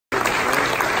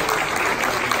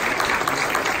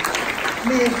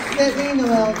Miss Whitney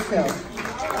Noel Cho.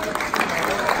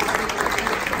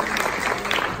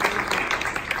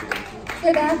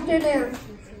 Good afternoon.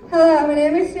 Hello, my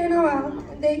name is Sue Noel,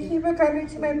 and thank you for coming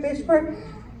to my Bridgeport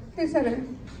Center.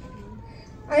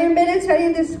 I have been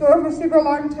attending this school for a super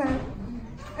long time.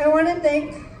 I want to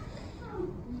thank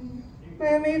my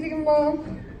amazing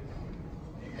mom.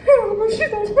 I don't know what she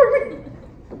does for me.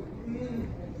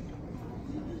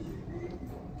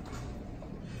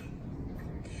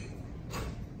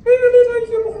 I really like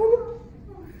you, Mom.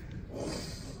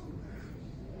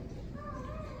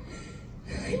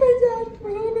 My dad, my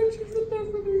mom, she's the best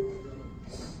for me.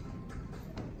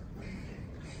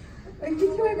 Thank you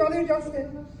to my brother Justin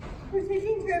for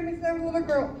taking care of me since I was a little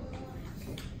girl.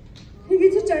 Thank you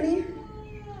to Jenny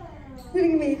for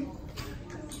feeding me.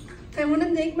 I want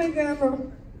to thank my grandma.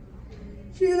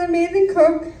 She's an amazing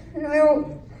cook, and I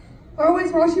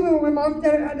always watch you when my mom's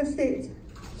out of state.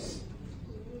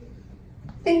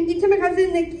 Thank you to my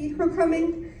cousin Nikki for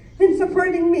coming and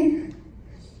supporting me.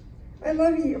 I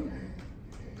love you.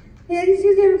 Thank you,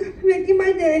 Susan, for making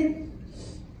my day.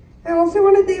 I also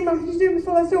want to thank my teacher, Miss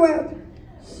Alyssa Webb,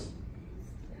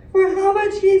 for how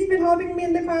much she's been helping me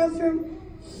in the classroom.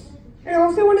 I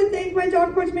also want to thank my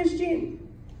job coach, Miss Jean,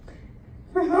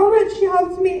 for how much she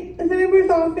helps me in the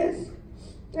member's office.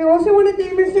 I also want to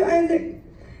thank Mr. Isaac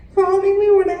for helping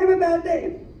me when I have a bad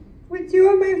day with two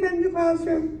of my friends in the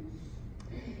classroom.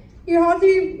 You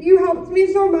helped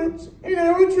me so much, and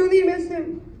I will truly miss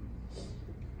him.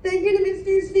 Thank you to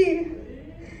Mr. C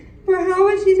for how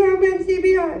much he's helped me on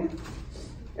CBI.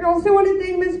 I also want to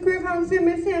thank Ms. Griffhouse and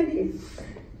Miss Sandy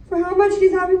for how much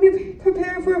she's helping me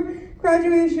prepare for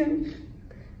graduation.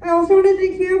 I also want to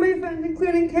thank you, my friends,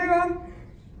 including Kara,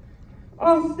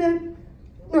 Ivan,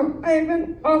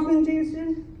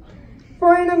 Jason,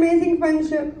 for an amazing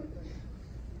friendship.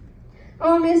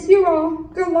 I'll miss you all.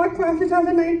 Good luck, class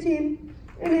 2019,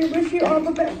 and I wish you all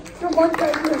the best. Good luck,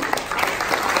 guys.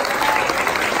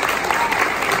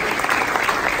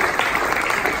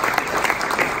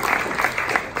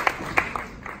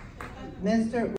 Mr.